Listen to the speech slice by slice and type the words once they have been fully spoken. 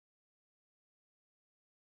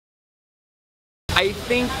I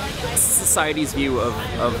think society's view of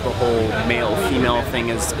the whole male-female thing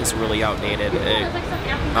is really outdated.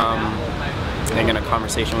 I'm in a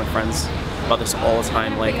conversation with friends about this all the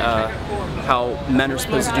time, like how men are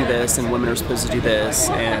supposed to do this and women are supposed to do this,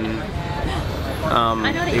 and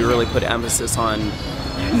they really put emphasis on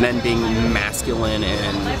men being masculine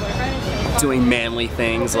and doing manly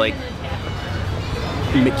things like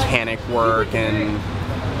mechanic work and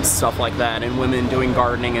stuff like that, and women doing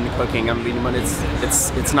gardening and cooking. I mean, but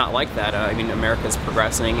it's not like that. I mean, America's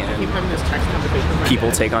progressing, and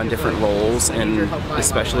people take on different roles, and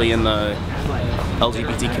especially in the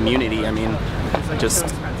LGBT community, I mean, it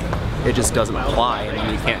just doesn't apply. I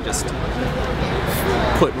mean, you can't just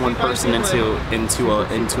put one person into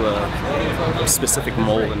a specific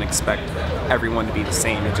mold and expect everyone to be the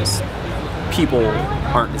same. It just, people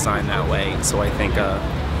aren't designed that way. So I think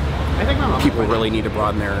people really need to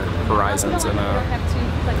broaden their horizons and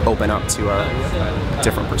open up to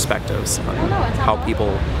different perspectives on how people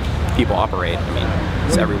operate. I mean,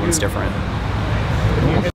 'cause everyone's different.